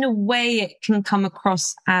think in a way it can come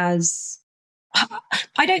across as,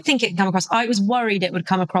 I don't think it can come across. I was worried it would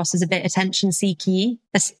come across as a bit attention seekery,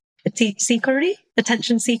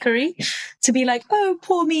 to be like, oh,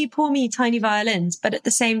 poor me, tiny violins. But at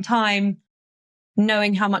the same time,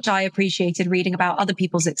 knowing how much I appreciated reading about other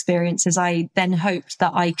people's experiences, I then hoped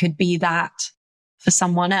that I could be that for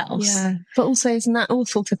someone else. Yeah. But also, isn't that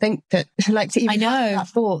awful to think that, like, to even have that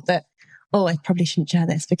thought that, oh, I probably shouldn't share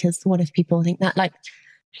this because what if people think that? Like,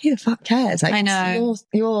 who the fuck cares? Like, I know.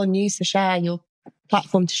 Your news to share, your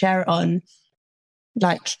platform to share it on.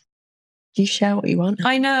 Like, you share what you want.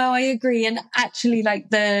 I know, I agree. And actually, like,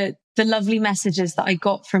 the lovely messages that I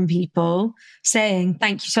got from people saying,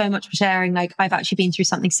 thank you so much for sharing. Like, I've actually been through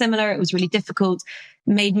something similar. It was really difficult,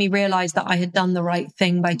 made me realize that I had done the right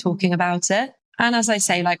thing by talking about it. And as I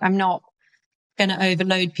say, like, I'm not going to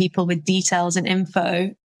overload people with details and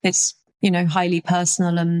info. It's, highly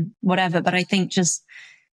personal and whatever. But I think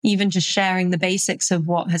even just sharing the basics of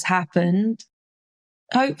what has happened,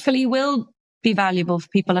 hopefully will be valuable for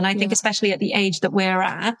people. And I think especially at the age that we're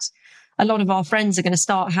at, a lot of our friends are going to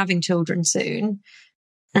start having children soon.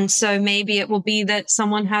 And so maybe it will be that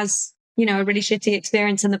someone has, a really shitty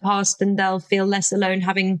experience in the past and they'll feel less alone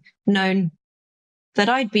having known that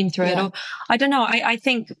I'd been through it. Or I don't know. I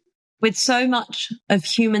think with so much of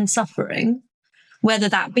human suffering, whether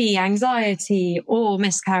that be anxiety or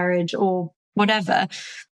miscarriage or whatever,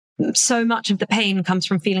 so much of the pain comes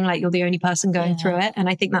from feeling like you're the only person going through it. And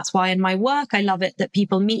I think that's why in my work, I love it that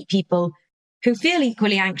people meet people who feel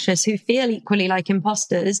equally anxious, who feel equally like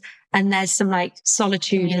imposters. And there's some like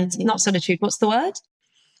solitude and not solitude. What's the word?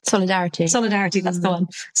 Solidarity. That's the one.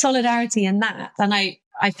 Solidarity in that. And I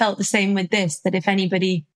felt the same with this, that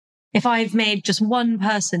if I've made just one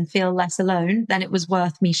person feel less alone, then it was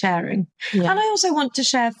worth me sharing. Yeah. And I also want to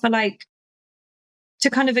share to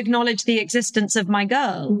kind of acknowledge the existence of my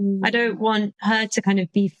girl. I don't want her to kind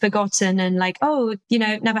of be forgotten and like, oh,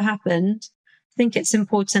 it never happened. I think it's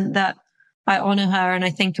important that I honor her and I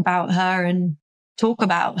think about her and talk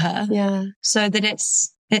about her. Yeah. So that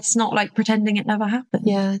it's not like pretending it never happened.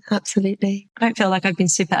 Yeah, absolutely. I don't feel like I've been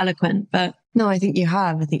super eloquent, but. No, I think you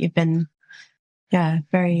have. I think you've been,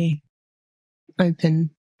 very open.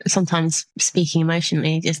 Sometimes speaking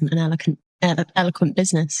emotionally isn't an eloquent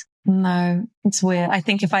business. No, it's weird. I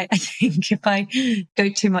think if I go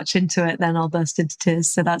too much into it, then I'll burst into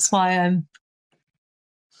tears. So that's why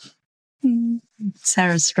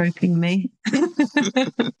Sarah's stroking me. Thank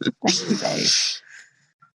you, babe.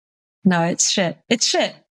 No, it's shit. It's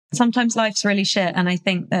shit. Sometimes life's really shit. And I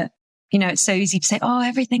think that, it's so easy to say, oh,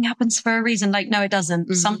 everything happens for a reason. Like, no, it doesn't.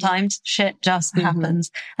 Mm-hmm. Sometimes shit just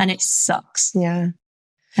happens and it sucks. Yeah.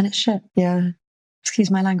 And it's shit. Yeah.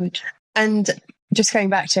 Excuse my language. And just going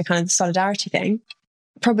back to kind of the solidarity thing,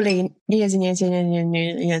 probably years and years and years and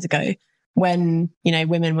years ago, when,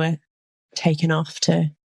 women were taken off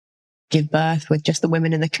to give birth with just the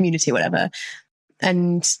women in the community, or whatever.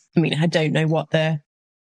 And I mean, I don't know what the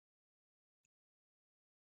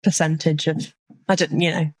percentage of, I don't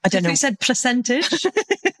know. You said percentage,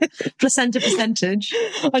 placenta percentage.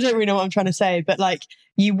 I don't really know what I'm trying to say, but like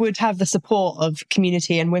you would have the support of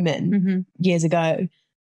community and women years ago.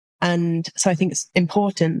 And so I think it's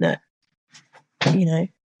important that,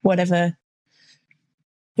 whatever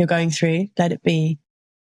you're going through, let it be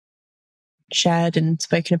shared and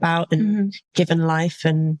spoken about and given life.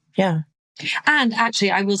 And And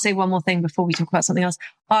actually, I will say one more thing before we talk about something else.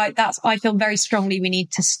 I feel very strongly we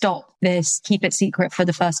need to stop this keep it secret for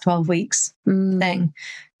the first 12 weeks thing,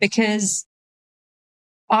 because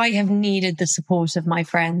I have needed the support of my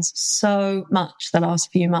friends so much the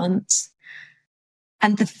last few months.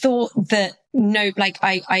 And the thought that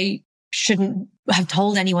I shouldn't have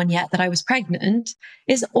told anyone yet that I was pregnant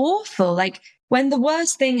is awful. Like, when the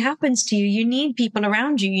worst thing happens to you, you need people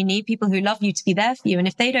around you. You need people who love you to be there for you. And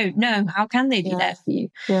if they don't know, how can they be there for you?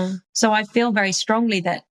 Yeah. So I feel very strongly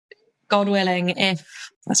that, God willing,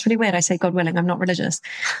 that's really weird. I say God willing, I'm not religious.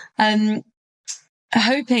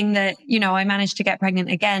 Hoping that, I managed to get pregnant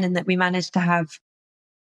again and that we managed to have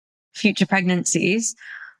future pregnancies.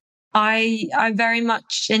 I very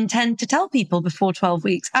much intend to tell people before 12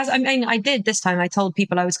 weeks. I did this time. I told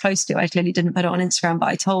people I was close to. I clearly didn't put it on Instagram, but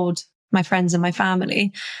I told my friends and my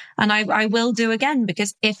family. And I will do again,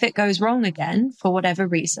 because if it goes wrong again, for whatever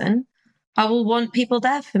reason, I will want people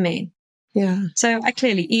there for me. Yeah. So I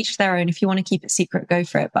clearly, each their own. If you want to keep it secret, go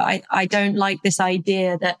for it. But I don't like this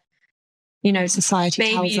idea that you know,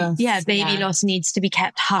 society tells us. Baby loss needs to be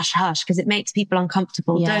kept hush hush because it makes people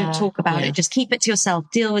uncomfortable. Don't talk about it. Just keep it to yourself.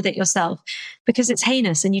 Deal with it yourself because it's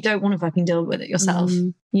heinous and you don't want to fucking deal with it yourself.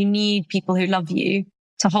 You need people who love you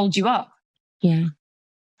to hold you up. Yeah.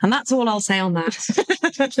 And that's all I'll say on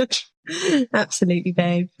that. Absolutely,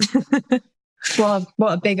 babe. What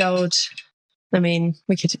a big old, I mean,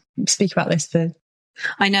 we could speak about this for...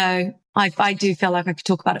 I know. I do feel like I could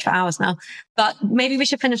talk about it for hours now, but maybe we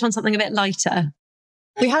should finish on something a bit lighter.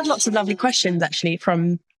 We had lots of lovely questions actually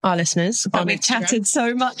from our listeners. But we've chatted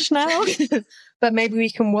so much now. But maybe we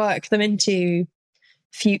can work them into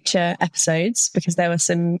future episodes because there were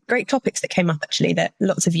some great topics that came up actually that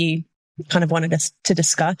lots of you kind of wanted us to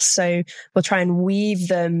discuss. So we'll try and weave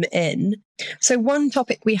them in. So one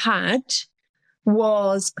topic we had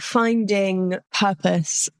was finding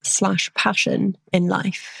purpose/passion in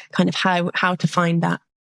life, kind of how to find that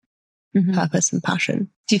purpose and passion.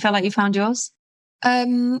 Do you feel like you found yours?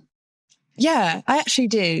 Yeah, I actually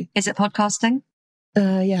do. Is it podcasting?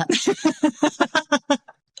 Yeah.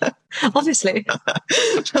 Obviously.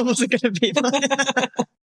 That wasn't going to be that.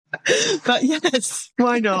 But yes,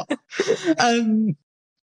 why not?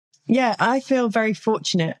 Yeah, I feel very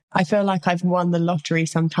fortunate. I feel like I've won the lottery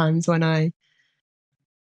sometimes when I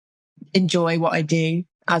enjoy what I do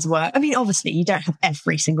as work. I mean, obviously you don't have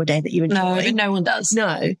every single day that you enjoy. No one does.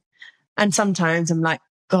 No. And sometimes I'm like,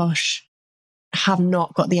 gosh, I have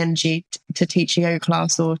not got the energy to teach a yoga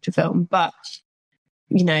class or to film. But,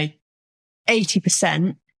 you know,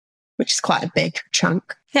 80%, which is quite a big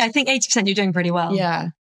chunk. Yeah, I think 80% you're doing pretty well. Yeah.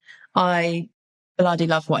 I bloody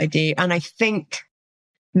love what I do. And I think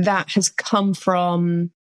that has come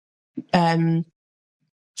from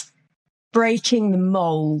breaking the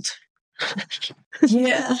mold.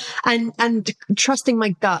 Yeah. And trusting my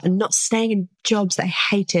gut and not staying in jobs that I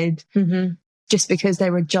hated just because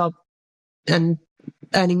they were a job and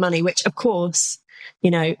earning money, which of course,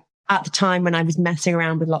 you know, at the time when I was messing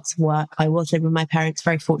around with lots of work, I was living with my parents,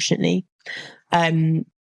 very fortunately.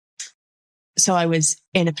 So I was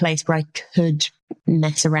in a place where I could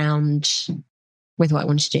mess around with what I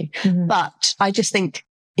wanted to do. But I just think,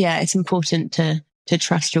 yeah, it's important to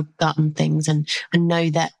trust your gut and things and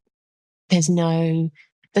know that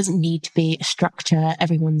doesn't need to be a structure.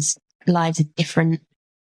 Everyone's lives are different.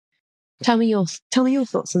 Tell me your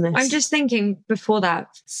thoughts on this. I'm just thinking before that,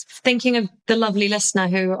 thinking of the lovely listener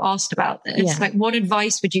who asked about this. Yeah. Like, what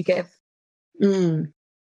advice would you give?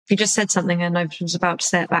 You just said something and I was about to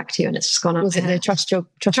say it back to you and it's just gone up. Was it the trust your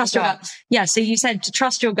gut? Yeah. So you said to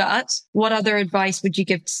trust your gut. What other advice would you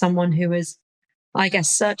give to someone who is, I guess,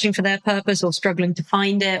 searching for their purpose or struggling to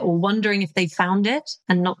find it or wondering if they found it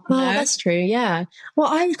and not know? Oh, that's true. Yeah. Well,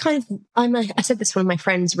 I said this to one of my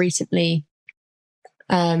friends recently,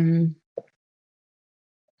 who's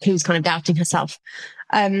kind of doubting herself.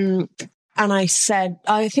 And I said,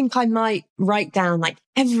 I think I might write down like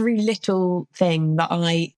every little thing that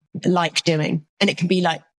I like doing. And it can be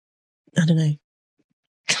like, I don't know,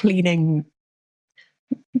 cleaning,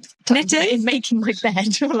 knitting, making my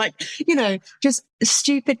bed, or like, you know, just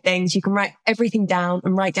stupid things. You can write everything down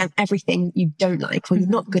and write down everything you don't like or you're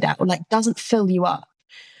not good at or like doesn't fill you up.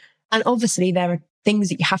 And obviously there are things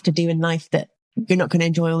that you have to do in life that you're not going to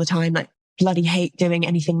enjoy all the time. Like bloody hate doing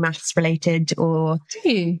anything maths related or... Do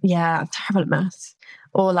you? Yeah, I'm terrible at maths.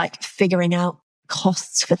 Or like figuring out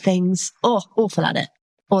costs for things. Oh, awful at it.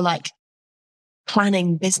 Or like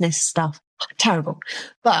planning business stuff. Terrible.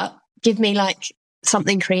 But give me like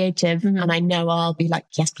something creative and I know I'll be like,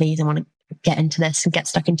 yes, please, I want to get into this and get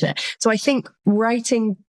stuck into it. So I think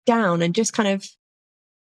writing down and just kind of,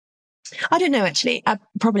 I don't know, actually, I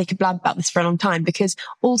probably could blab about this for a long time because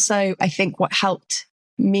also I think what helped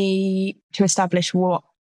me to establish what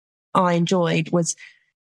I enjoyed was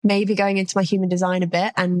maybe going into my human design a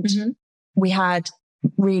bit. And we had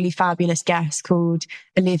really fabulous guests called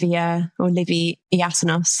Livy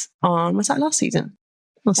Iasonos on, was that last season?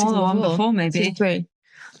 Or season the one before, maybe. Season 3.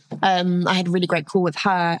 I had a really great call with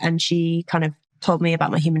her and she kind of told me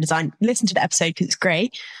about my human design. Listen to the episode because it's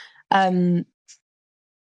great.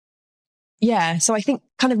 Yeah, so I think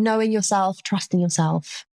kind of knowing yourself, trusting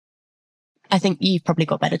yourself. I think you've probably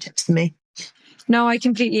got better tips than me. No, I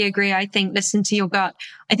completely agree. I think listen to your gut.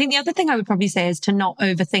 I think the other thing I would probably say is to not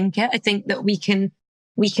overthink it. I think that we can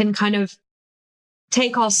kind of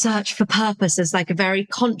take our search for purpose as like a very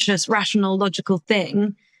conscious, rational, logical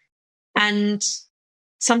thing. And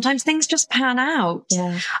sometimes things just pan out.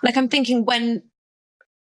 Yeah. Like I'm thinking when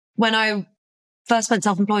I first went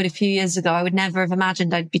self-employed a few years ago, I would never have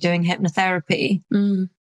imagined I'd be doing hypnotherapy.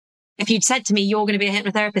 if you'd said to me, you're going to be a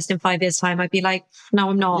hypnotherapist in 5 years' time, I'd be like, no,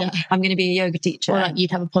 I'm not. Yeah. I'm going to be a yoga teacher. Or like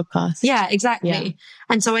you'd have a podcast. Yeah, exactly. Yeah.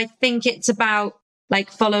 And so I think it's about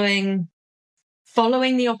like following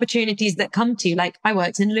the opportunities that come to you. Like I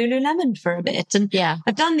worked in Lululemon for a bit, and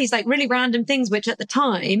I've done these like really random things, which at the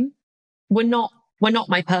time were not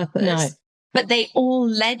my purpose. No. But they all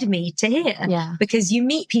led me to here. Yeah. Because you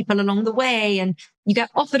meet people along the way and you get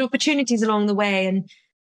offered opportunities along the way. And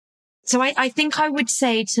so I think I would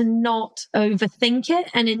say to not overthink it,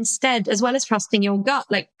 and instead, as well as trusting your gut,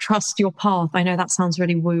 like trust your path. I know that sounds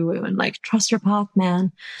really woo-woo and like trust your path,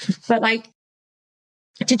 man. But like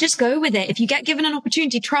to just go with it. If you get given an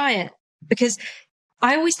opportunity, try it. Because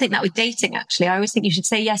I always think that with dating, actually, I always think you should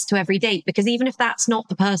say yes to every date, because even if that's not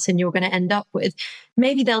the person you're going to end up with,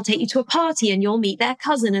 maybe they'll take you to a party and you'll meet their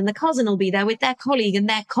cousin, and the cousin will be there with their colleague, and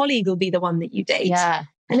their colleague will be the one that you date. Yeah.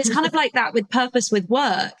 And it's kind of like that with purpose with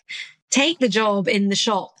work. Take the job in the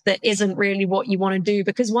shop that isn't really what you want to do,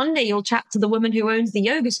 because one day you'll chat to the woman who owns the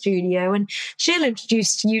yoga studio and she'll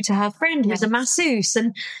introduce you to her friend who's a masseuse,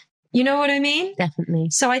 and you know what I mean? Definitely.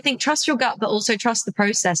 So I think trust your gut, but also trust the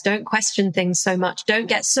process. Don't question things so much. Don't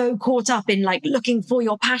get so caught up in like looking for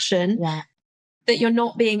your passion that you're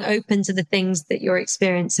not being open to the things that you're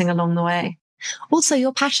experiencing along the way. Also,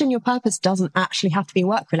 your passion, your purpose doesn't actually have to be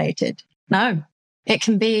work related. No. It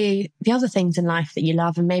can be the other things in life that you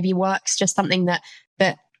love, and maybe work's just something that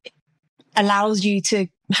allows you to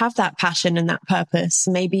have that passion and that purpose.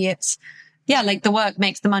 Maybe it's like the work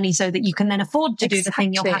makes the money so that you can then afford to do the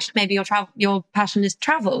thing you're passionate. Maybe your passion is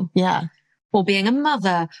travel. Yeah. Or being a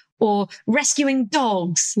mother, or rescuing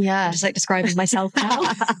dogs. Yeah. I'm just like describing myself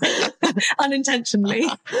now. Unintentionally.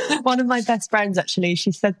 One of my best friends, actually,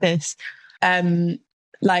 she said this,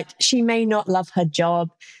 like she may not love her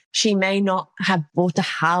job. She may not have bought a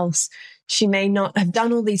house. She may not have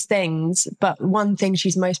done all these things, but one thing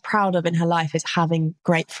she's most proud of in her life is having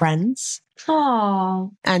great friends.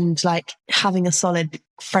 Oh. And like having a solid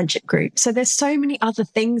friendship group. So there's so many other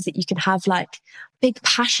things that you can have like big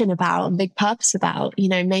passion about and big purpose about. You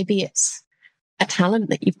know, maybe it's a talent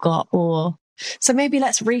that you've got, or so maybe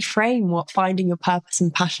let's reframe what finding your purpose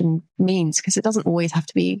and passion means, because it doesn't always have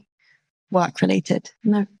to be work related.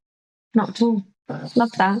 No, not at all.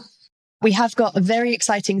 Love that. We have got a very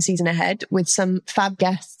exciting season ahead with some fab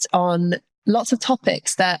guests on lots of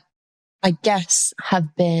topics that I guess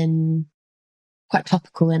have been quite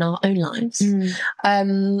topical in our own lives.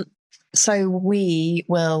 So we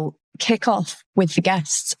will kick off with the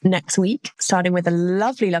guests next week, starting with a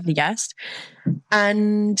lovely, lovely guest.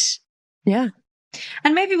 And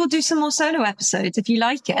and maybe we'll do some more solo episodes. If you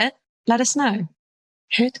like it, let us know.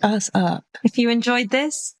 Hit us up. If you enjoyed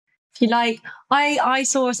this. If you like, I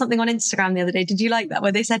saw something on Instagram the other day. Did you like that?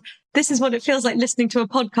 Where they said, this is what it feels like listening to a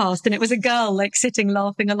podcast. And it was a girl like sitting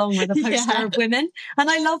laughing along with a poster of women. And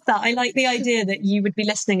I love that. I like the idea that you would be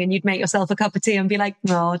listening and you'd make yourself a cup of tea and be like,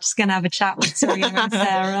 oh, just going to have a chat with Serena and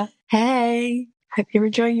Sarah. Hey, hope you're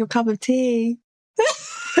enjoying your cup of tea.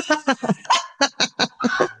 Oh my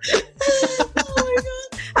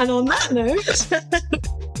God. And on that note...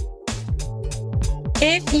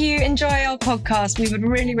 If you enjoy our podcast, we would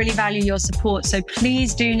really, really value your support. So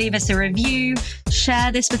please do leave us a review,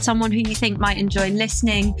 share this with someone who you think might enjoy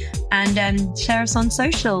listening, and share us on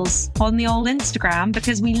socials, on the old Instagram,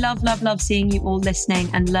 because we love, love, love seeing you all listening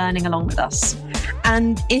and learning along with us.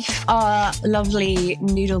 And if our lovely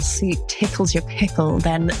noodle soup tickles your pickle,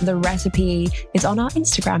 then the recipe is on our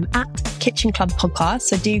Instagram at Kitchen Club Podcast.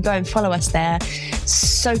 So do go and follow us there.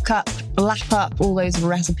 Soak up, lap up all those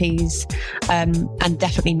recipes, and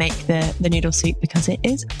definitely make the noodle soup, because it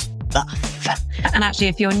is buff. And actually,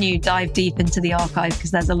 if you're new, dive deep into the archive,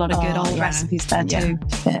 because there's a lot of good old recipes there too.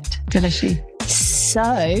 Fit. Delicious.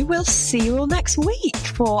 So we'll see you all next week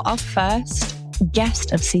for our first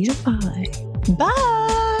guest of season 5.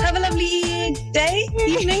 Bye. Have a lovely day,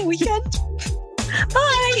 evening, weekend.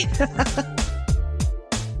 Bye.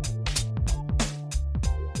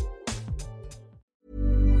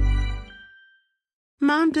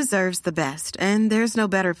 Mom deserves the best, and there's no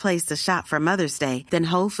better place to shop for Mother's Day than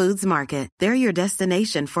Whole Foods Market. They're your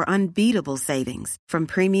destination for unbeatable savings, from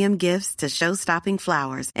premium gifts to show-stopping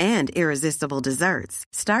flowers and irresistible desserts.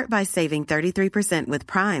 Start by saving 33% with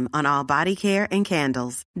Prime on all body care and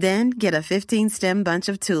candles. Then get a 15-stem bunch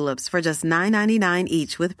of tulips for just $9.99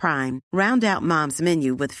 each with Prime. Round out Mom's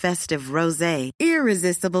menu with festive rosé,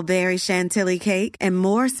 irresistible berry chantilly cake, and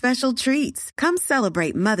more special treats. Come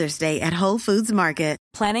celebrate Mother's Day at Whole Foods Market.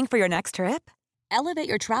 Planning for your next trip? Elevate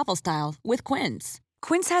your travel style with Quince.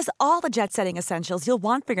 Quince has all the jet-setting essentials you'll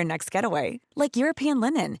want for your next getaway, like European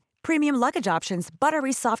linen, premium luggage options,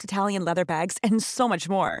 buttery soft Italian leather bags, and so much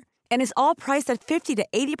more. And is all priced at 50 to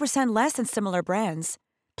 80% less than similar brands.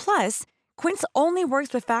 Plus, Quince only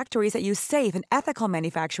works with factories that use safe and ethical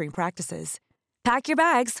manufacturing practices. Pack your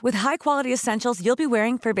bags with high-quality essentials you'll be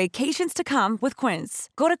wearing for vacations to come with Quince.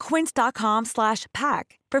 Go to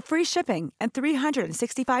quince.com/pack for free shipping and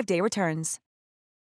 365-day returns.